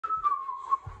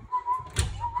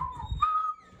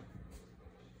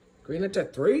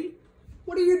Greenleto 3?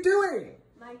 What are you doing?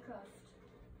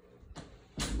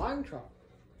 Minecraft?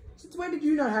 Since when did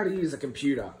you know how to use a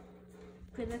computer?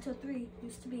 Greenleto 3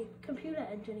 used to be a computer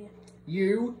engineer.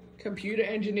 You? Computer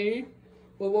engineer?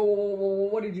 Well,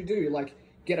 what did you do? Like,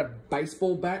 get a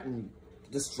baseball bat and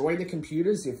destroy the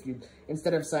computers if you,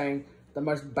 instead of saying the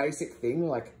most basic thing,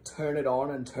 like turn it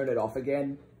on and turn it off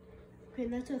again?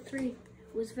 Greenleto 3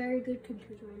 was very good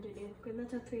computer engineer.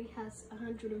 Greenleto 3 has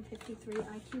 153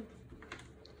 IQ.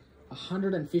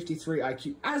 153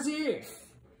 IQ, as if!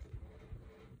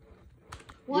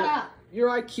 What up? Your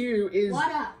IQ is...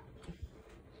 What up?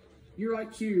 Your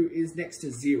IQ is next to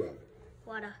 0.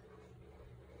 What up?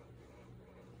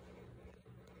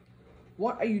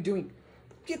 What are you doing?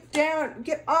 Get down!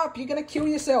 Get up! You're gonna kill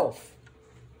yourself!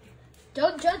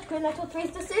 Don't judge Greenleto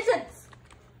 3's decisions!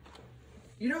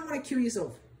 You don't want to kill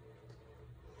yourself.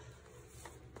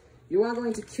 You are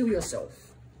going to kill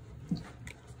yourself.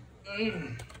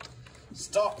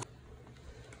 Stop.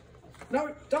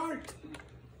 No, don't!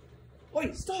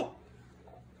 Oi, stop!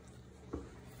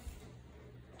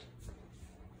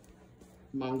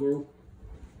 Mongrel.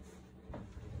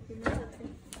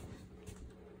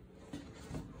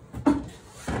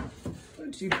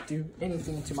 Don't you do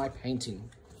anything to my painting,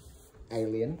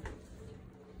 alien.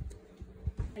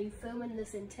 Are you filming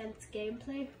this intense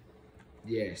gameplay?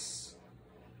 Yes.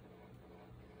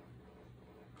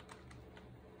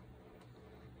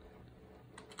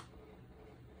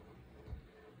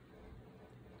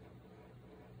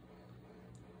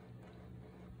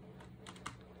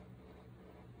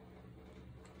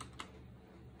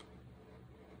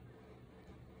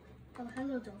 Oh,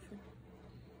 hello, dolphin.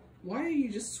 Why are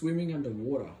you just swimming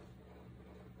underwater?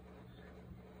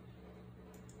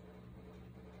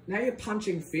 Now you're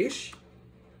punching fish?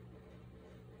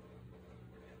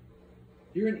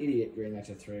 You're an idiot,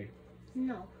 Greenleto 3.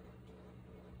 No.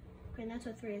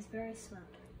 Greenleto 3 is very smart.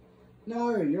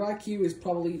 No, your IQ is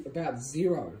probably about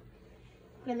 0.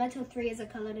 Greenleto 3 is a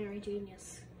culinary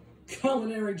genius.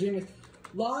 Culinary genius.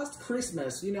 Last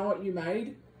Christmas, you know what you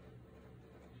made?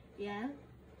 Yeah?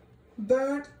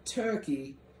 Burnt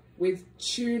turkey with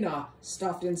tuna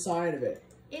stuffed inside of it.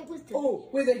 It was delicious. Oh,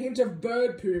 with a hint of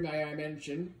bird poo, may I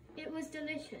mention. It was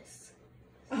delicious.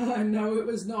 No, it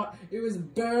was not. It was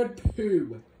bird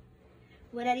poo.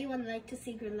 Would anyone like to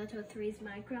see Greenleto 3's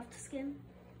Minecraft skin?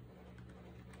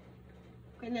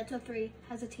 Greenleto 3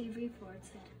 has a TV for its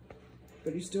head.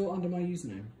 But you're still under my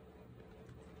username.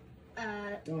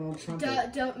 Donald Trump.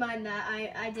 Don't mind that.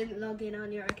 I didn't log in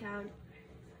on your account.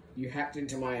 You hacked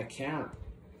into my account.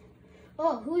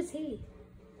 Oh, who is he?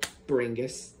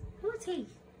 Bringus. Who is he?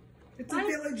 It's a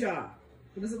villager.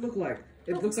 What does it look like?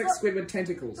 It looks like squid with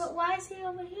tentacles. But why is he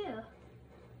over here?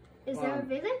 Is there a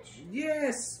village?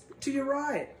 Yes, to your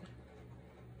right.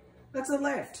 That's a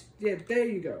left. Yeah, there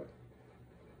you go.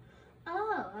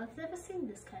 Oh, I've never seen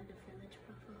this kind of village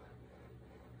before.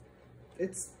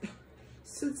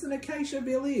 It's an acacia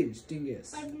village,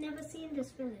 dingus. I've never seen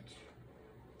this village.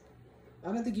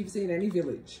 I don't think you've seen any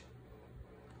village.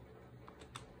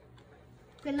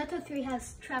 Greenleto 3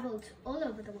 has travelled all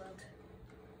over the world.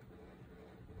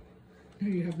 No,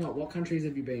 you have not. What countries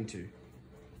have you been to?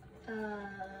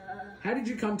 How did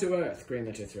you come to Earth,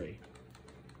 Greenleto 3?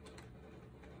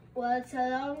 Well, it's a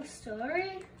long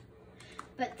story,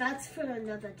 but that's for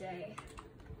another day.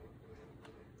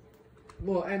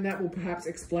 Well, and that will perhaps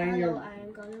explain Hello,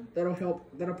 Iron Golem.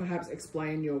 That'll perhaps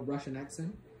explain your Russian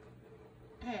accent.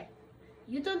 Hey,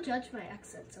 you don't judge my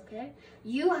accents, okay?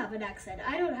 You have an accent.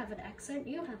 I don't have an accent.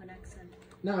 You have an accent.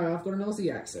 No, I've got an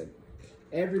Aussie accent.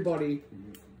 Everybody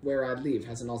where I live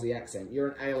has an Aussie accent. You're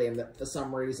an alien that for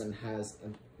some reason has a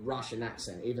Russian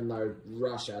accent, even though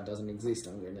Russia doesn't exist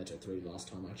on Greenleto 3 last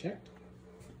time I checked.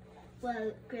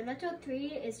 Well, Greenleto 3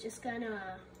 is just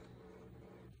gonna...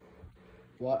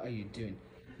 What are you doing?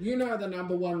 You know the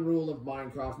 #1 rule of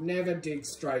Minecraft, never dig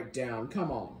straight down.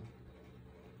 Come on.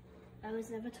 I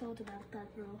was never told about that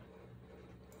rule.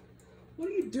 What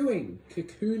are you doing?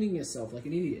 Cocooning yourself like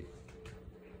an idiot.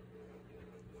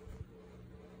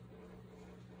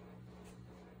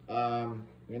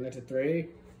 Greenleto 3?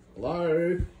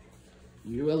 Hello?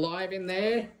 You alive in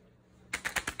there?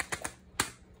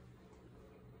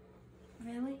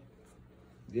 Really?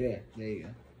 Yeah, there you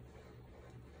go.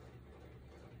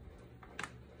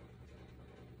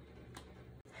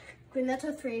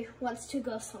 Greenleto 3 wants to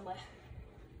go somewhere.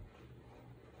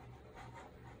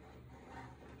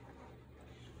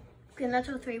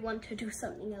 Greenleto 3 wants to do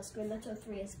something else. Greenleto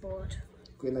 3 is bored.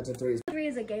 Greenleto 3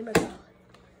 is a gamer girl.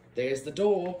 There's the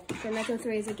door. Greenleto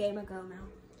 3 is a gamer girl now.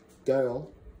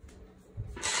 Girl.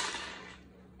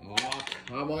 Oh,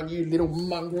 Come on, you little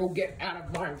mongrel, get out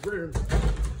of my room.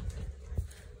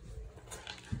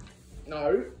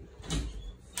 No.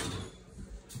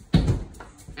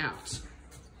 Out.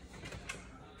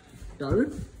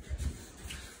 No.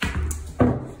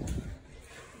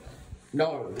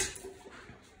 No.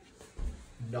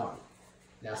 No.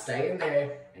 Now stay in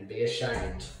there and be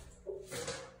ashamed.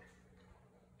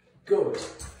 Good.